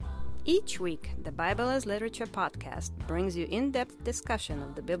Each week, the Bible as Literature podcast brings you in-depth discussion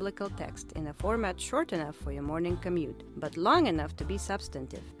of the biblical text in a format short enough for your morning commute, but long enough to be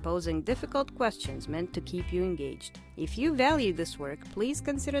substantive, posing difficult questions meant to keep you engaged. If you value this work, please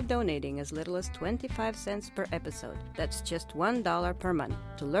consider donating as little as 25 cents per episode. That's just $1 per month.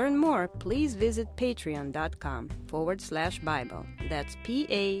 To learn more, please visit patreon.com/Bible. That's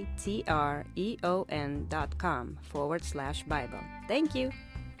patreon.com/Bible. Thank you.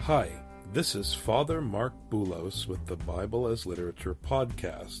 Hi, this is Father Mark Boulos with the Bible as Literature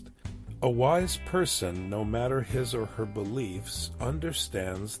podcast. A wise person, no matter his or her beliefs,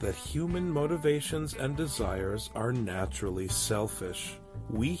 understands that human motivations and desires are naturally selfish.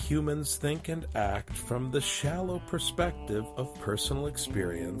 We humans think and act from the shallow perspective of personal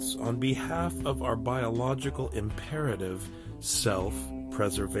experience on behalf of our biological imperative,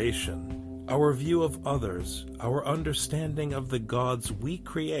 self-preservation. Our view of others, our understanding of the gods we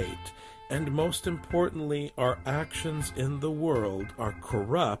create, and most importantly, our actions in the world are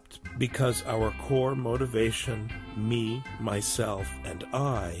corrupt because our core motivation, me, myself, and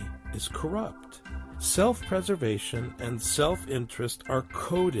I, is corrupt. Self-preservation and self-interest are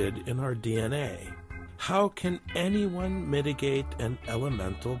coded in our DNA. How can anyone mitigate an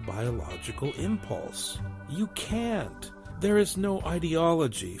elemental biological impulse? You can't. There is no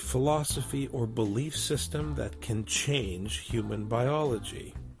ideology, philosophy, or belief system that can change human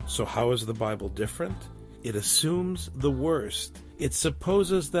biology. So how is the Bible different? It assumes the worst. It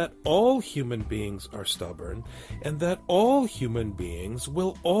supposes that all human beings are stubborn and that all human beings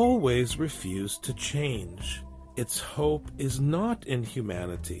will always refuse to change. Its hope is not in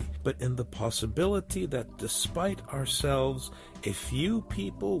humanity, but in the possibility that despite ourselves, a few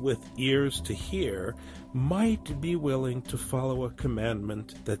people with ears to hear might be willing to follow a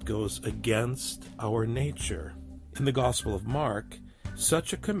commandment that goes against our nature. In the Gospel of Mark,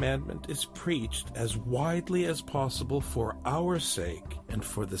 such a commandment is preached as widely as possible for our sake and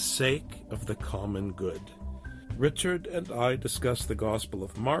for the sake of the common good. Richard and I discuss the Gospel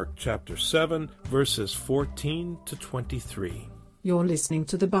of Mark, chapter 7, verses 14 to 23. You're listening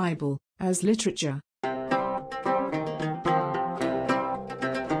to the Bible as Literature.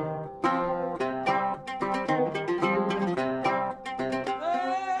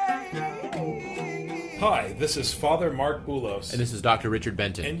 Hi, this is Father Mark Boulos. And this is Dr. Richard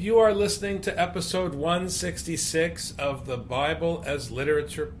Benton. And you are listening to episode 166 of the Bible as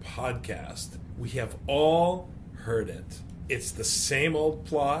Literature podcast. We have all heard it. It's the same old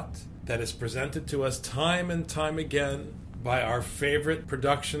plot that is presented to us time and time again by our favorite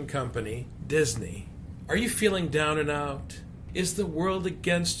production company, Disney. Are you feeling down and out? Is the world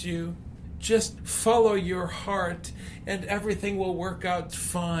against you? Just follow your heart and everything will work out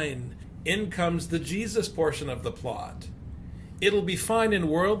fine. In comes the Jesus portion of the plot. It'll be fine in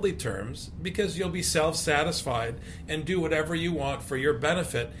worldly terms because you'll be self-satisfied and do whatever you want for your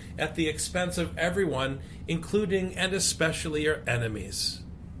benefit at the expense of everyone, including and especially your enemies.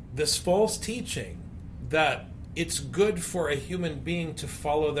 This false teaching that it's good for a human being to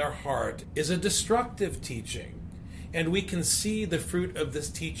follow their heart is a destructive teaching. And we can see the fruit of this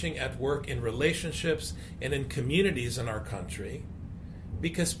teaching at work in relationships and in communities in our country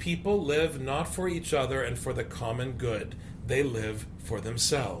because people live not for each other and for the common good. They live for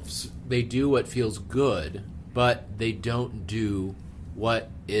themselves. They do what feels good, but they don't do what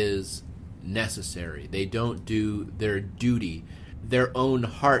is necessary. They don't do their duty. Their own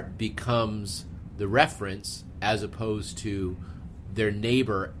heart becomes the reference as opposed to their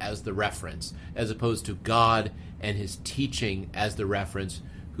neighbor as the reference, as opposed to God and his teaching as the reference,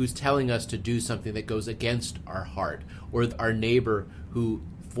 who's telling us to do something that goes against our heart, or our neighbor who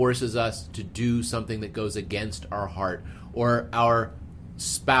forces us to do something that goes against our heart, or our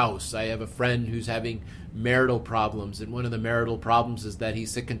spouse. I have a friend who's having marital problems, and one of the marital problems is that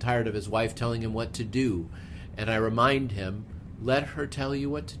he's sick and tired of his wife telling him what to do. And I remind him, let her tell you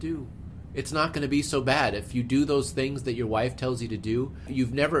what to do. It's not going to be so bad. If you do those things that your wife tells you to do,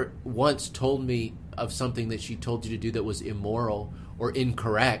 you've never once told me of something that she told you to do that was immoral or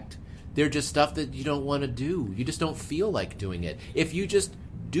incorrect. They're just stuff that you don't want to do. You just don't feel like doing it. If you just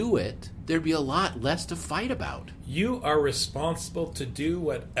do it, there'd be a lot less to fight about. You are responsible to do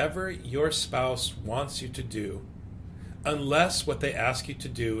whatever your spouse wants you to do, unless what they ask you to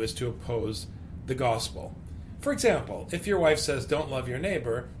do is to oppose the gospel. For example, if your wife says don't love your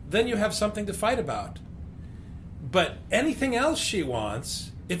neighbor, then you have something to fight about. But anything else she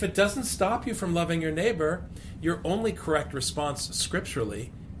wants, if it doesn't stop you from loving your neighbor, your only correct response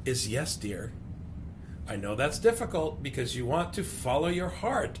scripturally is yes, dear. I know that's difficult because you want to follow your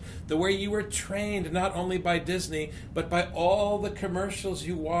heart, the way you were trained not only by Disney, but by all the commercials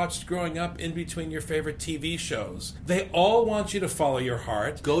you watched growing up in between your favorite TV shows. They all want you to follow your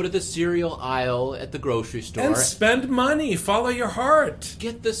heart. Go to the cereal aisle at the grocery store. And spend money. Follow your heart.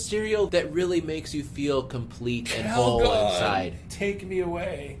 Get the cereal that really makes you feel complete and Tell whole God, inside. take me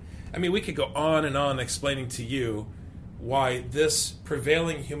away. I mean, we could go on and on explaining to you why this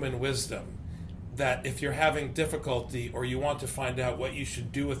prevailing human wisdom, that if you're having difficulty or you want to find out what you should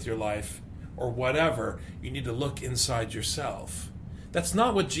do with your life or whatever, you need to look inside yourself. That's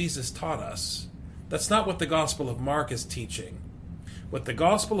not what Jesus taught us. That's not what the Gospel of Mark is teaching. What the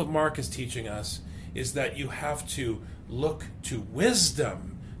Gospel of Mark is teaching us is that you have to look to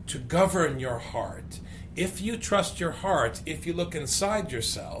wisdom to govern your heart. If you trust your heart, if you look inside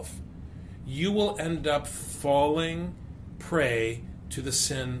yourself, you will end up falling prey to the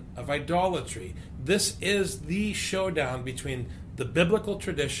sin of idolatry. This is the showdown between the biblical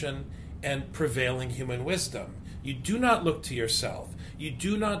tradition and prevailing human wisdom. You do not look to yourself. You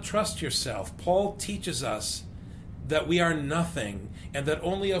do not trust yourself. Paul teaches us that we are nothing and that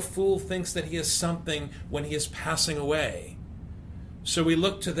only a fool thinks that he is something when he is passing away. So we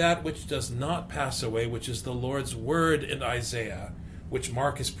look to that which does not pass away, which is the Lord's word in Isaiah, which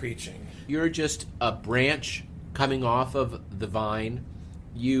Mark is preaching. You're just a branch coming off of the vine.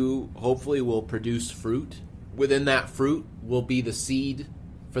 You hopefully will produce fruit. Within that fruit will be the seed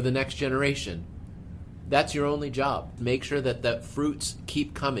for the next generation. That's your only job. Make sure that the fruits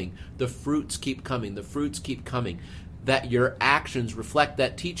keep coming. The fruits keep coming. The fruits keep coming. That your actions reflect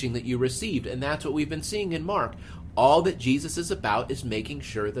that teaching that you received. And that's what we've been seeing in Mark. All that Jesus is about is making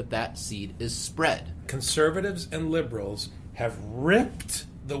sure that that seed is spread. Conservatives and liberals have ripped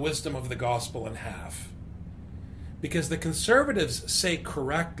the wisdom of the gospel in half. Because the conservatives say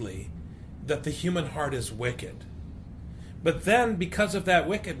correctly that the human heart is wicked. But then, because of that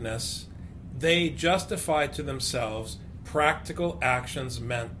wickedness, they justify to themselves practical actions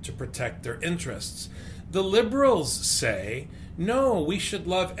meant to protect their interests. The liberals say, no, we should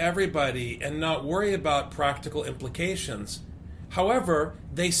love everybody and not worry about practical implications. However,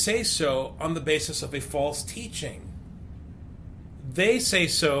 they say so on the basis of a false teaching. They say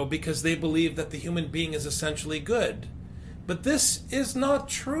so because they believe that the human being is essentially good. But this is not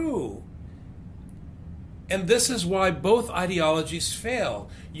true. And this is why both ideologies fail.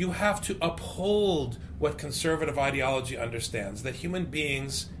 You have to uphold what conservative ideology understands, that human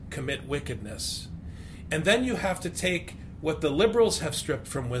beings commit wickedness. And then you have to take what the liberals have stripped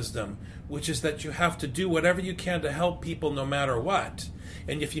from wisdom, which is that you have to do whatever you can to help people no matter what.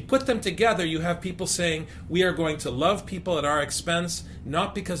 And if you put them together, you have people saying, we are going to love people at our expense,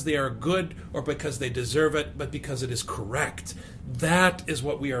 not because they are good or because they deserve it, but because it is correct. That is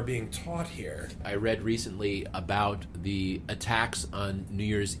what we are being taught here. I read recently about the attacks on New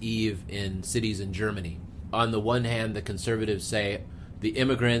Year's Eve in cities in Germany. On the one hand, the conservatives say, the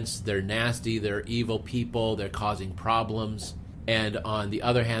immigrants, they're nasty, they're evil people, they're causing problems. And on the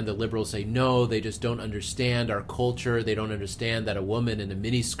other hand, the liberals say, no, they just don't understand our culture. They don't understand that a woman in a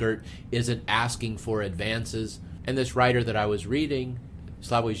miniskirt isn't asking for advances. And this writer that I was reading,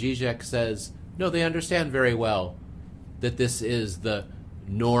 Slavoj Žižek, says, no, they understand very well that this is the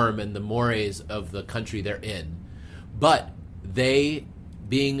norm and the mores of the country they're in. But they,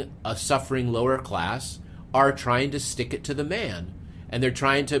 being a suffering lower class, are trying to stick it to the man. And they're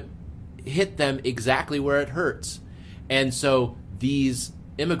trying to hit them exactly where it hurts. And so these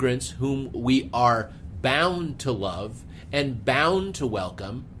immigrants whom we are bound to love and bound to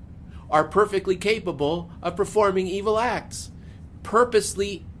welcome are perfectly capable of performing evil acts,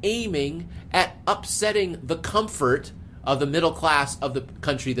 purposely aiming at upsetting the comfort of the middle class of the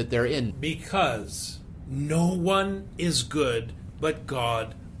country that they're in. Because no one is good but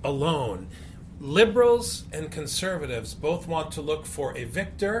God alone. Liberals and conservatives both want to look for a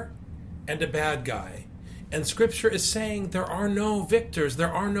victor and a bad guy. And Scripture is saying there are no victors,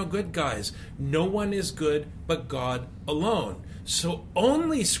 there are no good guys. No one is good but God alone. So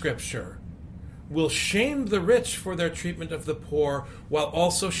only Scripture will shame the rich for their treatment of the poor while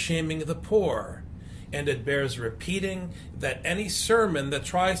also shaming the poor. And it bears repeating that any sermon that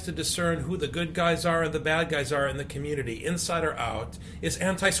tries to discern who the good guys are and the bad guys are in the community, inside or out, is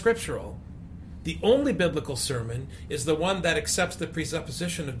anti-scriptural. The only biblical sermon is the one that accepts the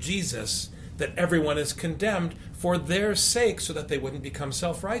presupposition of Jesus that everyone is condemned for their sake so that they wouldn't become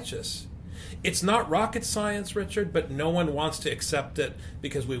self-righteous. It's not rocket science, Richard, but no one wants to accept it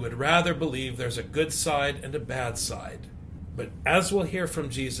because we would rather believe there's a good side and a bad side. But as we'll hear from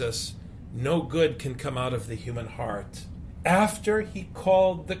Jesus, no good can come out of the human heart. After he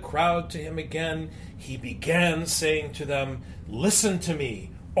called the crowd to him again, he began saying to them, "Listen to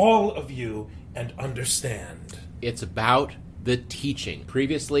me, all of you, and understand." It's about the teaching.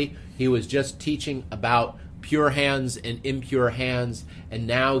 Previously, he was just teaching about pure hands and impure hands, and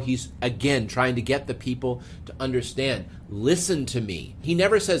now he's again trying to get the people to understand. Listen to me. He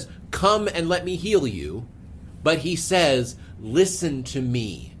never says, "Come and let me heal you," but he says, "Listen to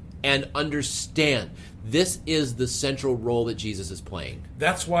me and understand." This is the central role that Jesus is playing.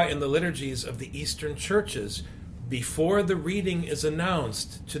 That's why in the liturgies of the Eastern churches, before the reading is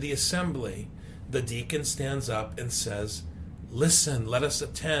announced to the assembly, the deacon stands up and says, "Listen, let us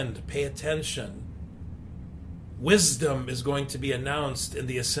attend, pay attention. Wisdom is going to be announced in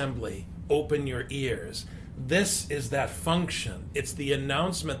the assembly. Open your ears." This is that function. It's the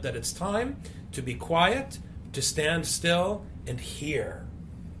announcement that it's time to be quiet, to stand still, and hear.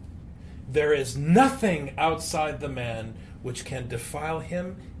 There is nothing outside the man which can defile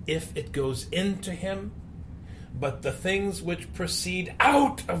him if it goes into him, but the things which proceed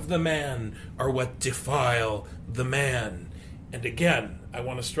out of the man are what defile the man. And again, I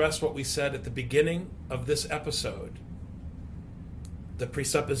want to stress what we said at the beginning of this episode. The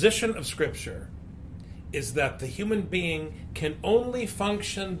presupposition of Scripture is that the human being can only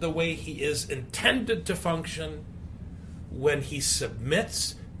function the way he is intended to function when he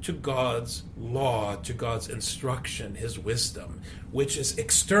submits to God's law, to God's instruction, his wisdom, which is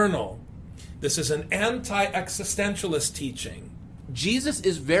external. This is an anti-existentialist teaching. Jesus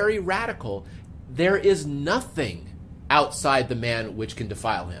is very radical. There is nothing outside the man which can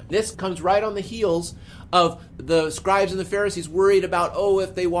defile him. This comes right on the heels of the scribes and the Pharisees worried about,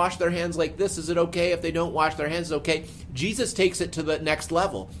 if they wash their hands like this, is it okay? If they don't wash their hands, is it okay? Jesus takes it to the next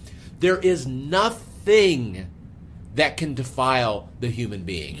level. There is nothing that can defile the human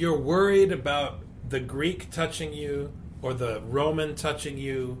being. You're worried about the Greek touching you or the Roman touching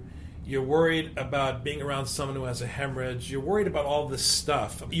you. You're worried about being around someone who has a hemorrhage. You're worried about all this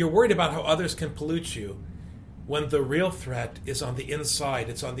stuff. You're worried about how others can pollute you, when the real threat is on the inside.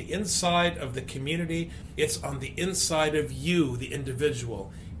 It's on the inside of the community. It's on the inside of you, the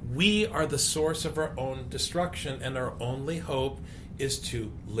individual. We are the source of our own destruction, and our only hope is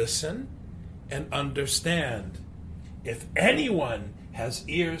to listen and understand. If anyone has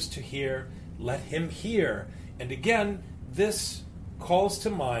ears to hear, let him hear. And again, this calls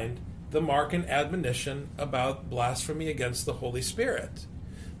to mind the Markan admonition about blasphemy against the Holy Spirit.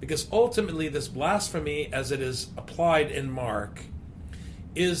 Because ultimately this blasphemy, as it is applied in Mark,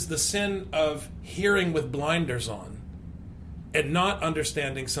 is the sin of hearing with blinders on and not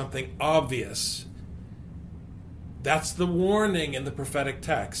understanding something obvious. That's the warning in the prophetic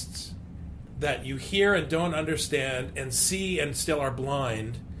texts, that you hear and don't understand and see and still are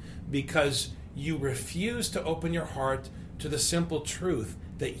blind because you refuse to open your heart to the simple truth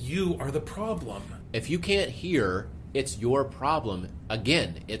that you are the problem. If you can't hear, it's your problem.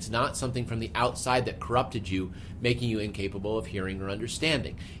 Again, it's not something from the outside that corrupted you, making you incapable of hearing or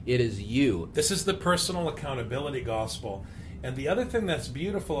understanding. It is you. This is the personal accountability gospel. And the other thing that's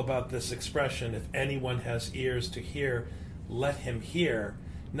beautiful about this expression, if anyone has ears to hear, let him hear,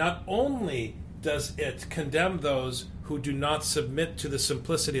 not only does it condemn those who do not submit to the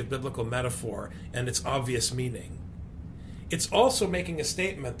simplicity of biblical metaphor and its obvious meaning, it's also making a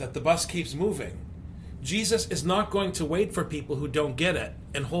statement that the bus keeps moving. Jesus is not going to wait for people who don't get it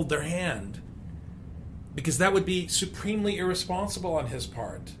and hold their hand, because that would be supremely irresponsible on his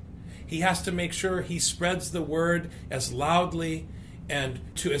part. He has to make sure he spreads the word as loudly and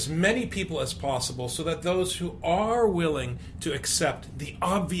to as many people as possible, so that those who are willing to accept the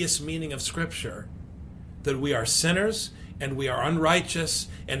obvious meaning of Scripture, that we are sinners and we are unrighteous,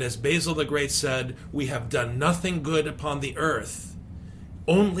 and as Basil the Great said, we have done nothing good upon the earth.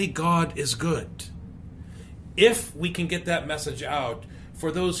 Only God is good. If we can get that message out,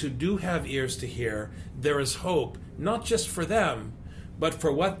 for those who do have ears to hear, there is hope, not just for them, but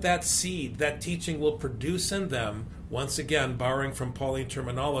for what that seed, that teaching will produce in them, once again, borrowing from Pauline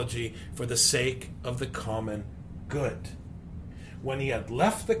terminology, for the sake of the common good. When he had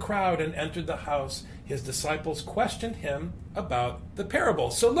left the crowd and entered the house, his disciples questioned him about the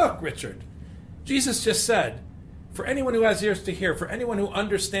parable. So look, Richard, Jesus just said, for anyone who has ears to hear, for anyone who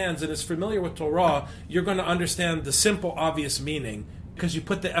understands and is familiar with Torah, you're going to understand the simple, obvious meaning because you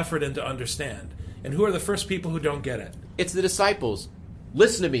put the effort in to understand. And who are the first people who don't get it? It's the disciples.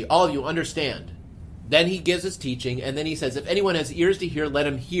 Listen to me, all of you, understand. Then he gives his teaching, and then he says, if anyone has ears to hear, let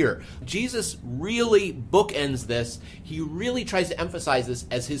him hear. Jesus really bookends this. He really tries to emphasize this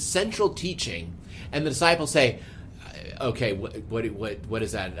as his central teaching. And the disciples say, Okay, what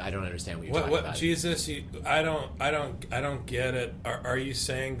is that? I don't understand what you're talking about. Jesus, I don't get it. Are you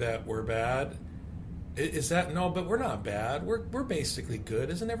saying that we're bad? Is that no? But we're not bad. We're basically good.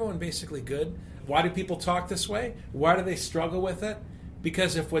 Isn't everyone basically good? Why do people talk this way? Why do they struggle with it?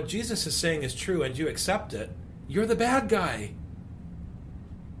 Because if what Jesus is saying is true and you accept it, you're the bad guy.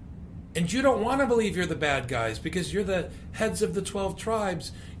 And you don't want to believe you're the bad guys because you're the heads of the 12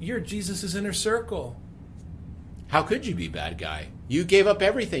 tribes. You're Jesus' inner circle. How could you be bad guy? You gave up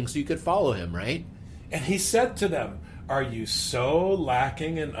everything so you could follow him, right? And he said to them, are you so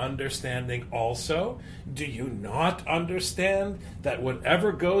lacking in understanding also? Do you not understand that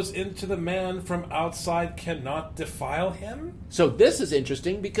whatever goes into the man from outside cannot defile him? So this is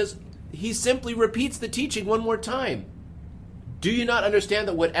interesting because he simply repeats the teaching one more time. Do you not understand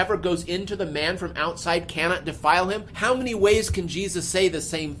that whatever goes into the man from outside cannot defile him? How many ways can Jesus say the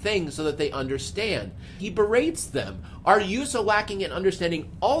same thing so that they understand? He berates them. Are you so lacking in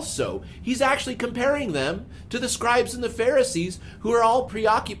understanding also? He's actually comparing them to the scribes and the Pharisees who are all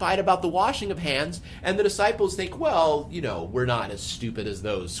preoccupied about the washing of hands, and the disciples think, well, we're not as stupid as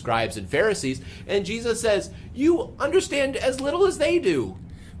those scribes and Pharisees. And Jesus says, you understand as little as they do.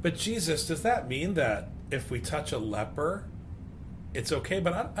 But Jesus, does that mean that if we touch a leper, it's okay?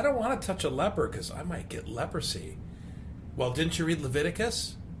 But I don't want to touch a leper because I might get leprosy. Well, didn't you read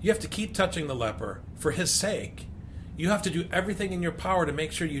Leviticus? You have to keep touching the leper for his sake. You have to do everything in your power to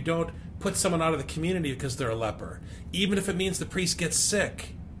make sure you don't put someone out of the community because they're a leper, even if it means the priest gets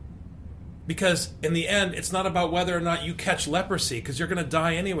sick. Because in the end, it's not about whether or not you catch leprosy, because you're going to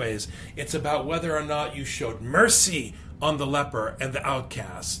die anyways. It's about whether or not you showed mercy on the leper and the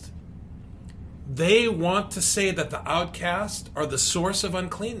outcast. They want to say that the outcast are the source of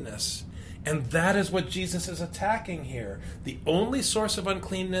uncleanness. And that is what Jesus is attacking here. The only source of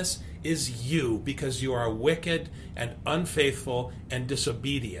uncleanness is you, because you are wicked and unfaithful and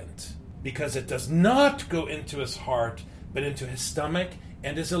disobedient. Because it does not go into his heart, but into his stomach,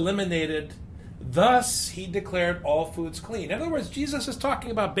 and is eliminated. Thus, he declared all foods clean. In other words, Jesus is talking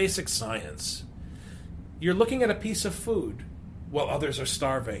about basic science. You're looking at a piece of food while others are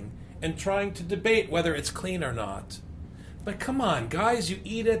starving and trying to debate whether it's clean or not. But come on, guys, you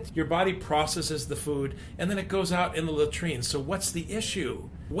eat it, your body processes the food, and then it goes out in the latrine. So what's the issue?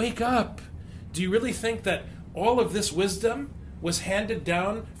 Wake up. Do you really think that all of this wisdom was handed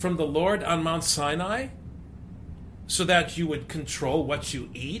down from the Lord on Mount Sinai so that you would control what you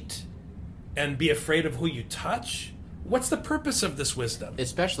eat and be afraid of who you touch? What's the purpose of this wisdom?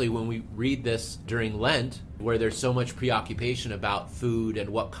 Especially when we read this during Lent, where there's so much preoccupation about food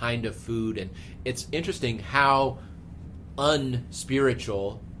and what kind of food. And it's interesting how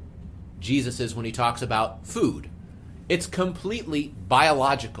unspiritual Jesus is when he talks about food. It's completely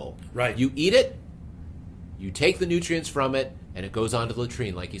biological. Right. You eat it, you take the nutrients from it, and it goes on to the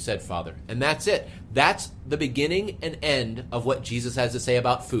latrine, like you said, Father. And that's it. That's the beginning and end of what Jesus has to say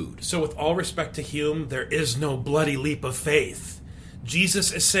about food. So with all respect to Hume, there is no bloody leap of faith.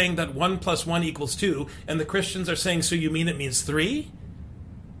 Jesus is saying that 1 + 1 = 2, and the Christians are saying, so you mean it means 3?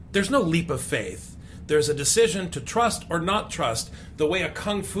 There's no leap of faith. There's a decision to trust or not trust, the way a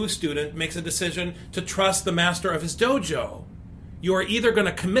kung fu student makes a decision to trust the master of his dojo. You are either going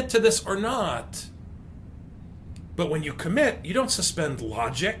to commit to this or not. But when you commit, you don't suspend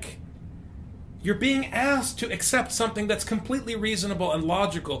logic. You're being asked to accept something that's completely reasonable and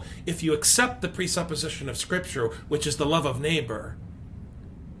logical if you accept the presupposition of Scripture, which is the love of neighbor,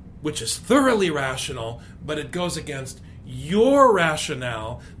 which is thoroughly rational, but it goes against your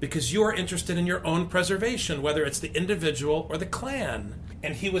rationale because you are interested in your own preservation, whether it's the individual or the clan.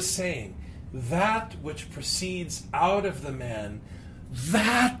 And he was saying, that which proceeds out of the man,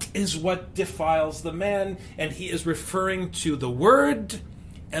 that is what defiles the man. And he is referring to the word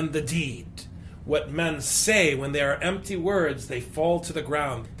and the deed. What men say when they are empty words, they fall to the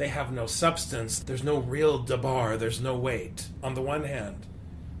ground. They have no substance. There's no real dabar. There's no weight, on the one hand.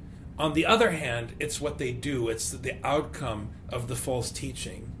 On the other hand, it's what they do. It's the outcome of the false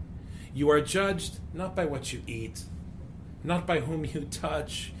teaching. You are judged not by what you eat, not by whom you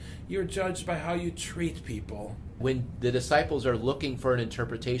touch. You're judged by how you treat people. When the disciples are looking for an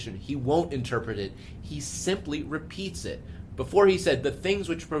interpretation, he won't interpret it. He simply repeats it. Before he said, the things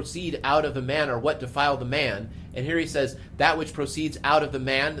which proceed out of the man are what defile the man. And here he says, that which proceeds out of the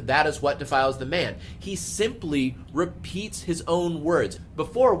man, that is what defiles the man. He simply repeats his own words.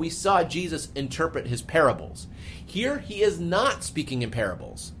 Before, we saw Jesus interpret his parables. Here, he is not speaking in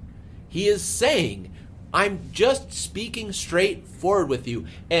parables. He is saying, I'm just speaking straightforward with you.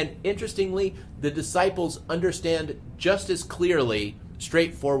 And interestingly, the disciples understand just as clearly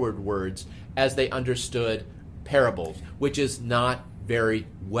straightforward words as they understood parables, which is not very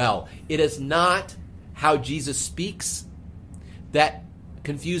well. It is not how Jesus speaks that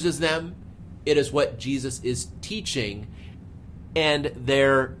confuses them. It is what Jesus is teaching and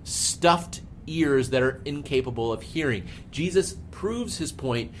their stuffed ears that are incapable of hearing. Jesus proves his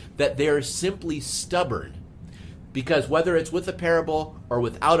point that they're simply stubborn. Because whether it's with a parable or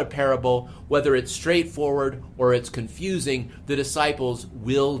without a parable, whether it's straightforward or it's confusing, the disciples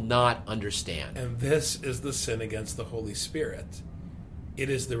will not understand. And this is the sin against the Holy Spirit. It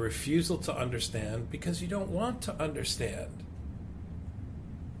is the refusal to understand because you don't want to understand.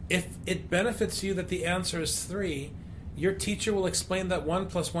 If it benefits you that the answer is 3, your teacher will explain that 1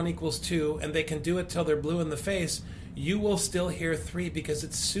 + 1 = 2, and they can do it till they're blue in the face. You will still hear 3 because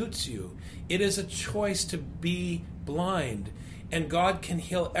it suits you. It is a choice to be blind, and God can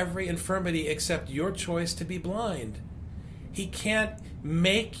heal every infirmity except your choice to be blind. He can't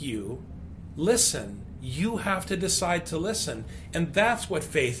make you listen. You have to decide to listen, and that's what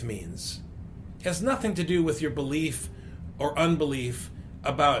faith means. It has nothing to do with your belief or unbelief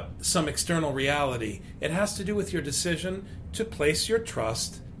about some external reality. It has to do with your decision to place your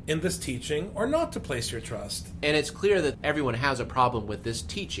trust in this teaching or not to place your trust. And it's clear that everyone has a problem with this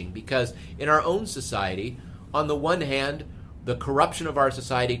teaching because in our own society, on the one hand, the corruption of our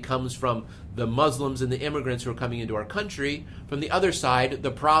society comes from the Muslims and the immigrants who are coming into our country. From the other side,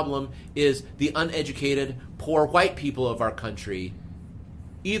 the problem is the uneducated, poor white people of our country.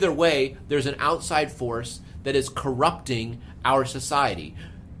 Either way, there's an outside force that is corrupting our society.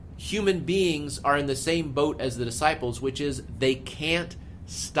 Human beings are in the same boat as the disciples, which is they can't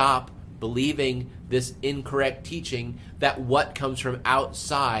stop believing this incorrect teaching that what comes from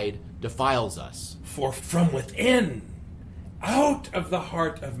outside defiles us. For from within, out of the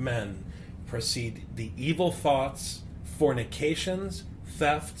heart of men, proceed the evil thoughts, fornications,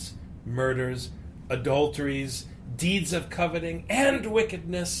 thefts, murders, adulteries, deeds of coveting, and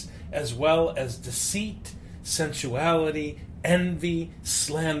wickedness, as well as deceit, sensuality, envy,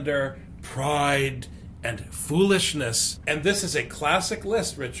 slander, pride, and foolishness. And this is a classic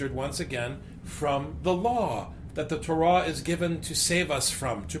list, Richard, once again, from the law that the Torah is given to save us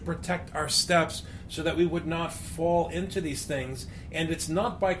from, to protect our steps so that we would not fall into these things. And it's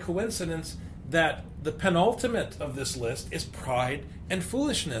not by coincidence that the penultimate of this list is pride and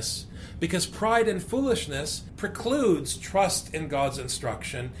foolishness, because pride and foolishness precludes trust in God's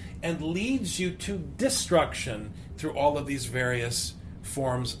instruction and leads you to destruction through all of these various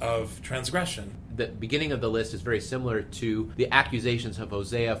forms of transgression. The beginning of the list is very similar to the accusations of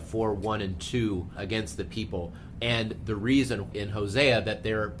Hosea 4:1 and 2 against the people. And the reason in Hosea that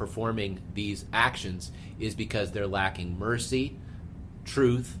they're performing these actions is because they're lacking mercy,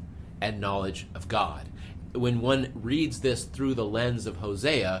 truth, and knowledge of God. When one reads this through the lens of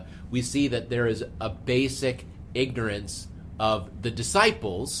Hosea, we see that there is a basic ignorance of the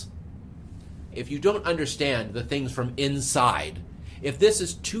disciples. If you don't understand the things from inside, if this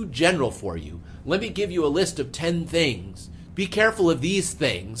is too general for you, let me give you a list of 10 things. Be careful of these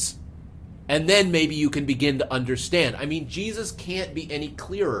things, and then maybe you can begin to understand. I mean, Jesus can't be any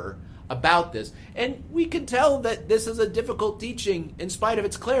clearer about this. And we can tell that this is a difficult teaching in spite of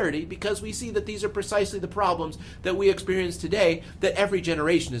its clarity, because we see that these are precisely the problems that we experience today that every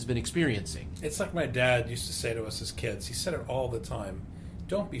generation has been experiencing. It's like my dad used to say to us as kids. He said it all the time.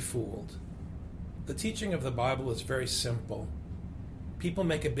 Don't be fooled. The teaching of the Bible is very simple. People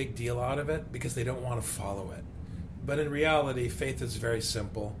make a big deal out of it because they don't want to follow it. But in reality, faith is very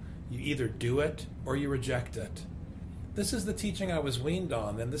simple. You either do it or you reject it. This is the teaching I was weaned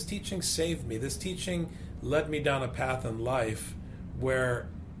on, and this teaching saved me. This teaching led me down a path in life where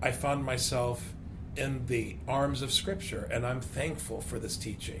I found myself in the arms of Scripture, and I'm thankful for this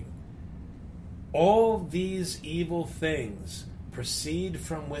teaching. All these evil things proceed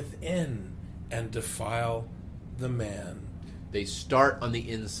from within and defile the man. They start on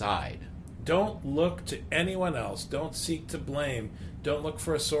the inside. Don't look to anyone else. Don't seek to blame. Don't look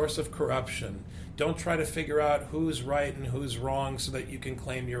for a source of corruption. Don't try to figure out who's right and who's wrong so that you can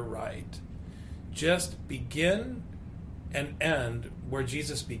claim you're right. Just begin and end where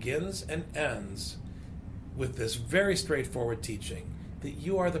Jesus begins and ends, with this very straightforward teaching that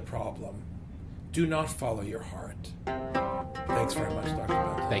you are the problem. Do not follow your heart. Thanks very much, Dr.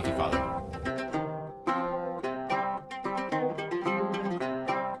 Benton. Thank you, Father.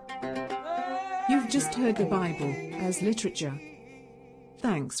 You've just heard the Bible as Literature.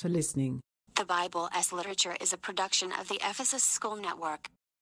 Thanks for listening. The Bible as Literature is a production of the Ephesus School Network.